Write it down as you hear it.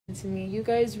to me. You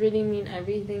guys really mean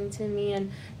everything to me,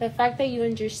 and the fact that you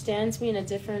understand me in a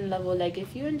different level. Like,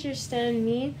 if you understand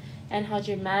me and how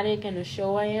dramatic and a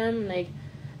show I am, like,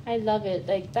 I love it.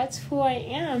 Like, that's who I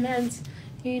am. And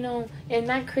you know, in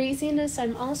that craziness,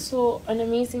 I'm also an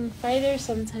amazing fighter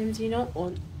sometimes, you know.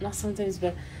 Well, not sometimes,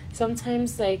 but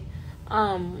sometimes, like,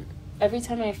 every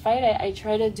time I fight, I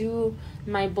try to do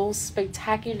my most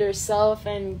spectacular self,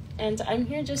 and I'm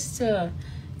here just to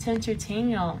entertain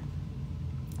y'all.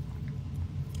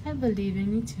 I believe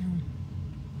in you too.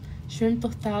 Shrimp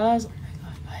tostadas. Oh my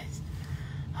god, guys.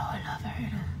 Oh, I love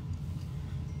her.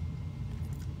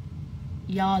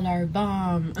 Y'all are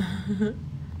bomb.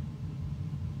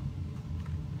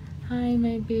 Hi,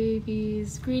 my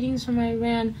babies. Greetings from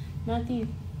Iran. Mati,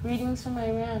 greetings from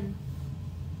Iran.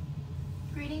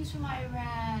 Greetings from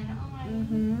Iran. Oh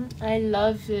my. I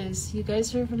love this. You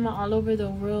guys are from all over the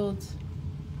world.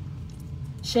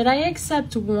 Should I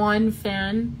accept one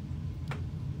fan?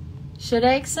 Should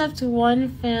I accept one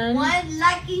fan? One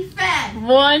lucky fan.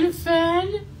 One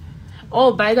fan?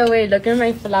 Oh, by the way, look at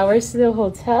my flowers to the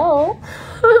hotel.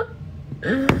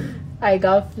 I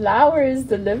got flowers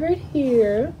delivered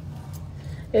here.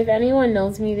 If anyone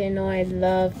knows me, they know I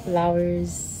love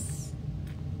flowers.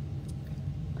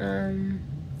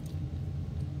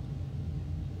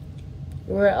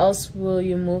 Where else will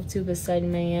you move to beside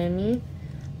Miami?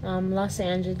 Los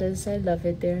Angeles. I love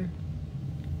it there.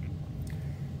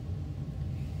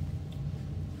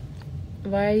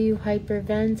 Why are you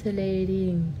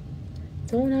hyperventilating?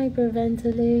 Don't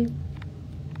hyperventilate.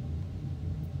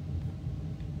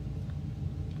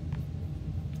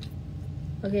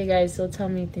 Okay, guys, so tell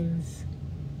me things.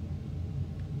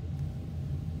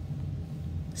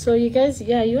 So you guys,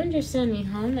 yeah, you understand me,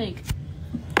 huh? Like,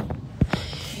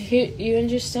 you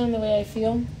understand the way I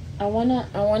feel? I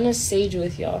wanna sage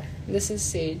with y'all. This is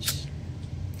sage.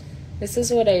 This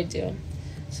is what I do.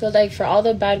 So, like, for all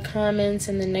the bad comments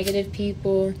and the negative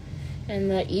people and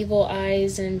the evil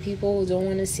eyes and people who don't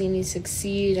want to see me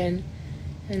succeed and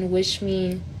wish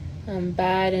me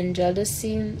bad and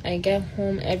jealousy, I get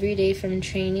home every day from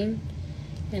training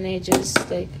and I just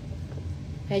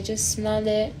smell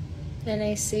it and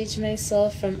I sage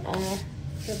myself from all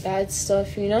the bad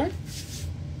stuff, you know,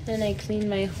 and I clean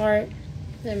my heart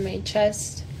and my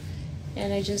chest,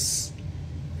 and it's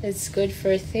good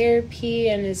for therapy,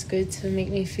 and it's good to make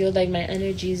me feel like my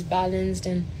energy is balanced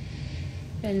and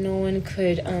no one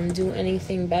could do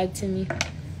anything bad to me.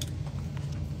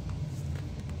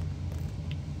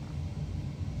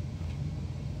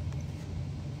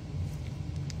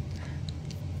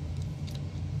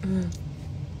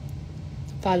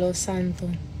 Palo Santo.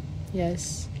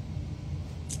 Yes.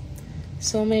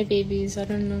 So my babies, I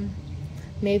don't know.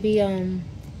 Maybe do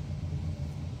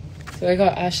I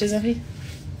got ashes on me?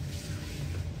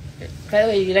 By the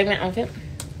way, you like my outfit?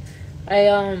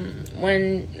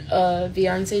 When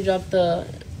Beyonce dropped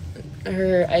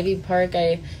her Ivy Park,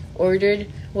 I ordered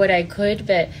what I could,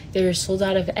 but they were sold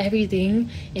out of everything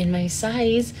in my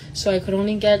size, so I could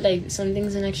only get like some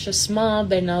things in extra small.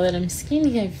 But now that I'm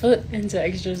skinny, I fit into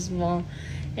extra small.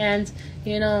 And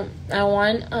you know, I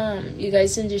want you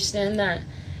guys to understand that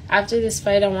after this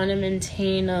fight, I want to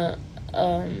maintain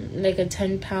like a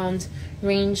 10-pound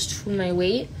range to my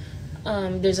weight.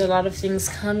 There's a lot of things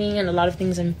coming and a lot of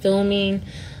things I'm filming,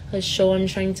 a show I'm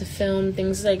trying to film,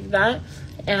 things like that,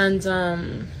 and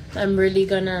I'm really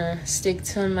gonna stick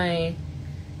to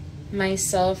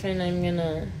myself, and I'm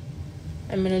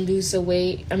gonna lose the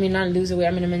weight. I mean, not lose the weight,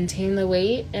 I'm gonna maintain the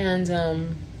weight. And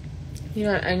you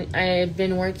know, I've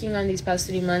been working on these past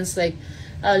 3 months, like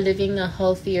living a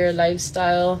healthier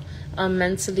lifestyle,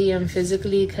 mentally and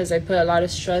physically, because I put a lot of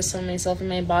stress on myself and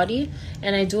my body,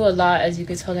 and I do a lot, as you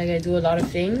can tell, like I do a lot of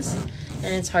things,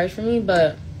 and it's hard for me,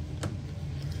 but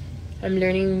I'm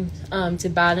learning to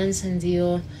balance and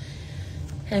deal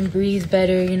and breathe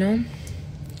better, you know.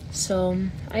 So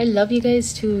I love you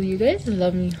guys too. You guys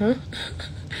love me, huh?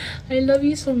 I love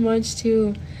you so much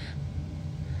too.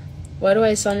 Why do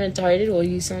I sound retarded? Well,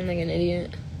 you sound like an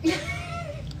idiot.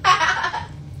 I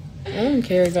don't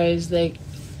care, guys. Like,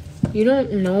 you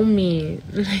don't know me.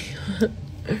 Like,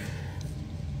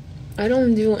 I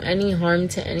don't do any harm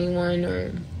to anyone,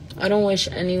 or I don't wish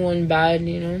anyone bad,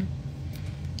 you know.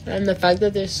 And the fact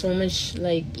that there's so much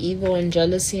like evil and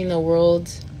jealousy in the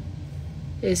world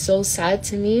is so sad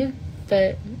to me.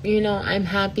 But you know, I'm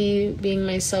happy being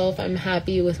myself. I'm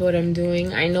happy with what I'm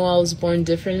doing. I know I was born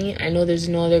differently. I know there's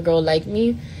no other girl like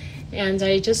me, and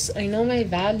I know my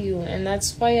value, and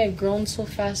that's why I've grown so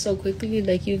fast, so quickly.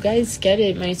 Like, you guys get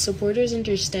it. My supporters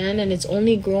understand, and it's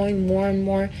only growing more and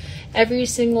more every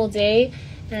single day.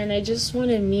 And I just want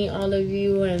to meet all of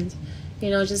you and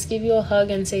just give you a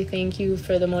hug and say thank you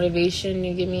for the motivation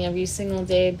you give me every single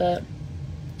day. But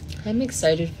I'm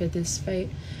excited for this fight,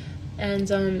 and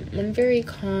I'm very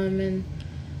calm, and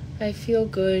I feel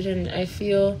good, and I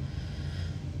feel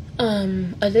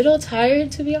a little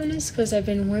tired, to be honest, because I've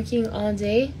been working all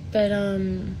day. But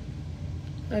I'm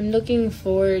looking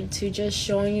forward to just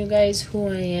showing you guys who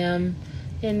I am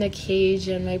in the cage,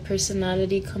 and my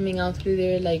personality coming out through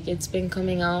there. Like, it's been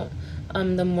coming out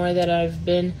the more that I've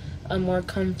been more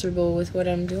comfortable with what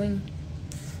I'm doing.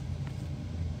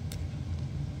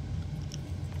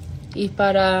 Y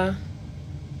para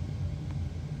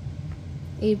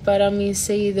mis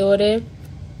seguidores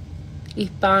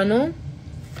hispanos,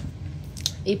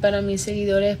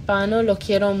 los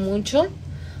quiero mucho.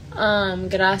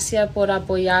 Gracias por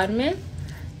apoyarme,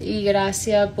 y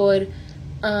gracias por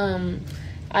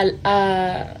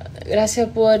gracias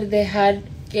por dejar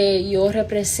que yo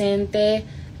represente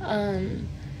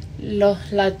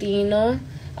los latinos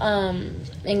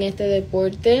en este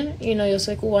deporte. Yo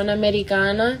soy cubana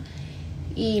americana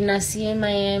y nací en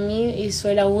Miami, y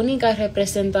soy la única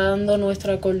representando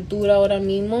nuestra cultura ahora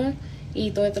mismo, y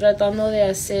estoy tratando de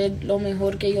hacer lo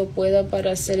mejor que yo pueda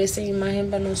para hacer esa imagen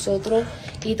para nosotros,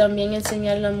 y también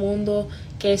enseñarle al mundo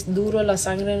que es duro, la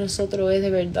sangre de nosotros es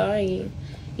de verdad,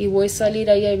 y voy a salir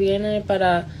ahí viene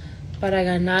para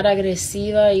ganar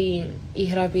agresiva y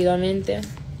rápidamente.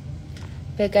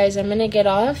 But guys, I'm gonna get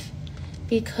off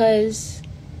because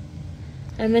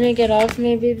my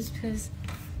babes, because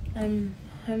I'm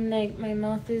like, my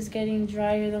mouth is getting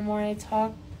drier the more I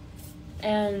talk,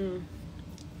 and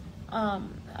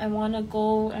I want to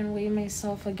go and weigh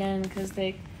myself again, because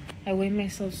like I weigh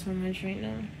myself so much right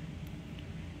now.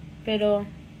 Pero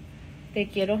te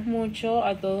quiero mucho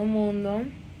a todo mundo.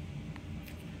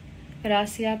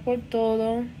 Gracias por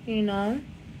todo,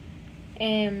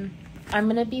 I'm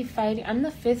gonna be fighting. I'm the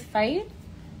 5th fight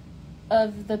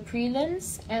of the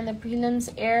prelims, and the prelims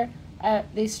air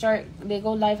at, they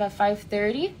go live at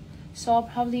 5:30, so I'll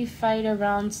probably fight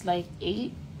around like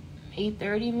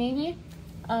 8:30 maybe.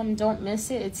 Don't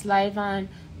miss it. It's live on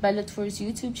Bellator's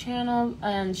YouTube channel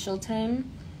and Showtime.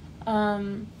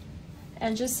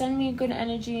 And just send me good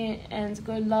energy and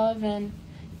good love, and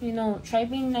try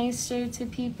being nicer to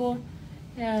people,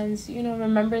 and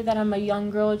remember that I'm a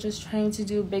young girl just trying to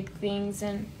do big things,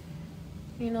 and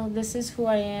this is who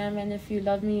I am, and if you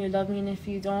love me, you love me, and if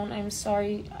you don't, I'm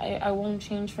sorry. I won't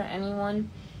change for anyone,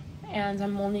 and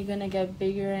I'm only gonna get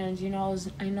bigger, and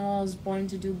I know I was born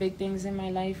to do big things in my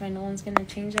life, and no one's gonna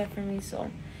change that for me. So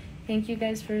thank you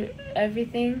guys for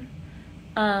everything.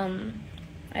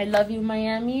 I love you,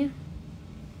 Miami.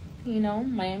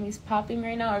 Miami's popping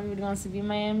right now. Everybody wants to be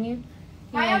Miami.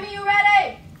 Miami, you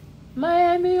ready?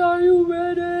 Miami, are you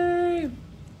ready?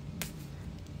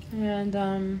 And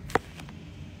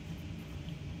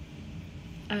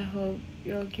I hope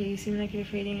you're okay. You seem like you're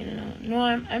fading in and out. No,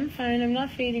 I'm fine. I'm not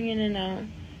fading in and out.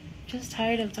 Just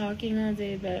tired of talking all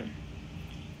day, but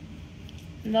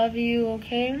love you,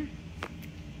 okay?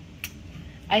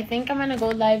 I think I'm gonna go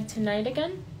live tonight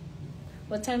again.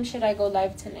 What time should I go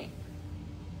live tonight?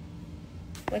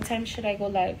 What time should I go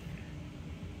live?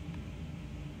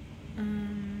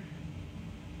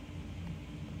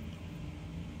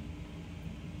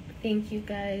 Thank you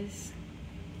guys.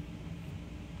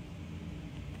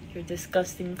 Your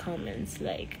disgusting comments,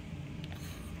 like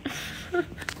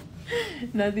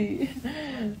nothing.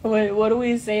 Wait, what do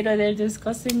we say to their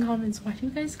disgusting comments? Why do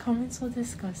you guys comment so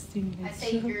disgusting? I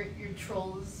say you're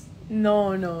trolls.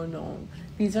 No.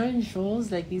 These aren't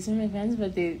trolls. Like, these are my fans,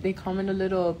 but they comment a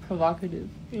little provocative,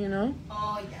 Oh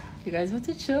yeah. You guys have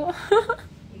to chill.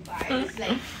 You guys,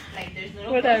 like there's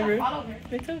little Whatever. girls that follow her.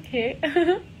 It's okay.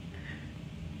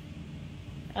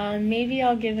 Maybe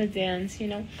I'll give a dance,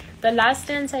 The last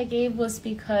dance I gave was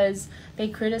because they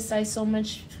criticized so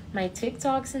much my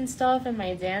TikToks and stuff and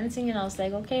my dancing, and I was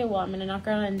like, okay, well, I'm going to knock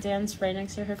her out and dance right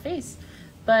next to her face.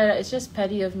 But it's just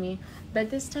petty of me. But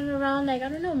this time around, I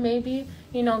don't know, maybe,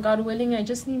 God willing, I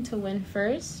just need to win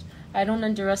first. I don't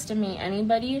underestimate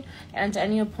anybody, and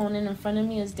any opponent in front of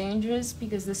me is dangerous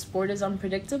because the sport is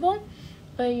unpredictable.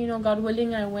 But, God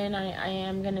willing, I win. I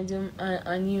am going to do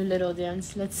a new little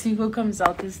dance. Let's see what comes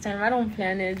out this time. I don't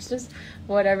plan it. It's just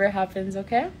whatever happens,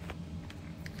 okay?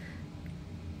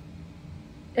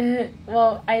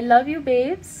 Well, I love you,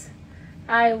 babes.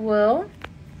 I will.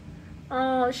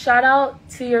 Oh, shout out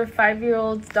to your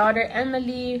 5-year-old daughter,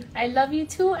 Emily. I love you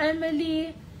too,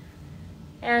 Emily.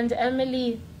 And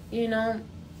Emily,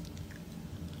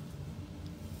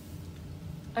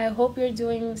 I hope you're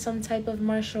doing some type of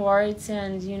martial arts,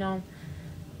 and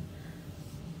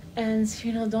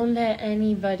don't let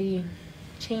anybody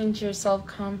change your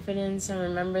self-confidence and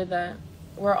remember that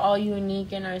we're all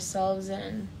unique in ourselves,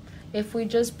 and if we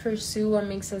just pursue what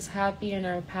makes us happy and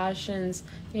our passions,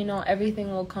 you know,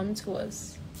 everything will come to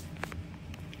us.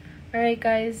 All right,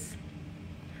 guys.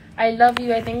 I love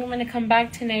you. I think I'm going to come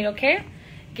back tonight, okay?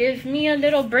 Give me a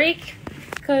little break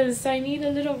because I need a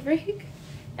little break.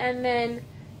 And then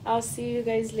I'll see you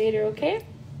guys later, okay?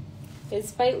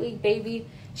 It's Fight Week, baby.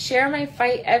 Share my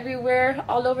fight everywhere,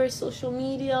 all over social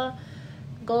media.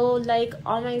 Go like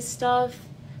all my stuff.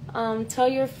 Tell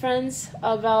your friends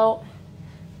about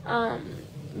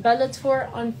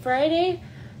Bellator on Friday.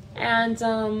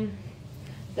 And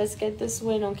let's get this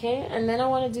win, okay? And then I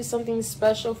want to do something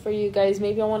special for you guys.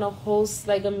 Maybe I want to host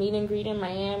like a meet and greet in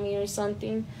Miami or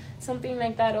something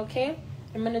like that, okay?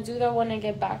 I'm gonna do that when I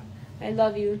get back. I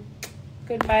love you.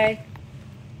 Goodbye.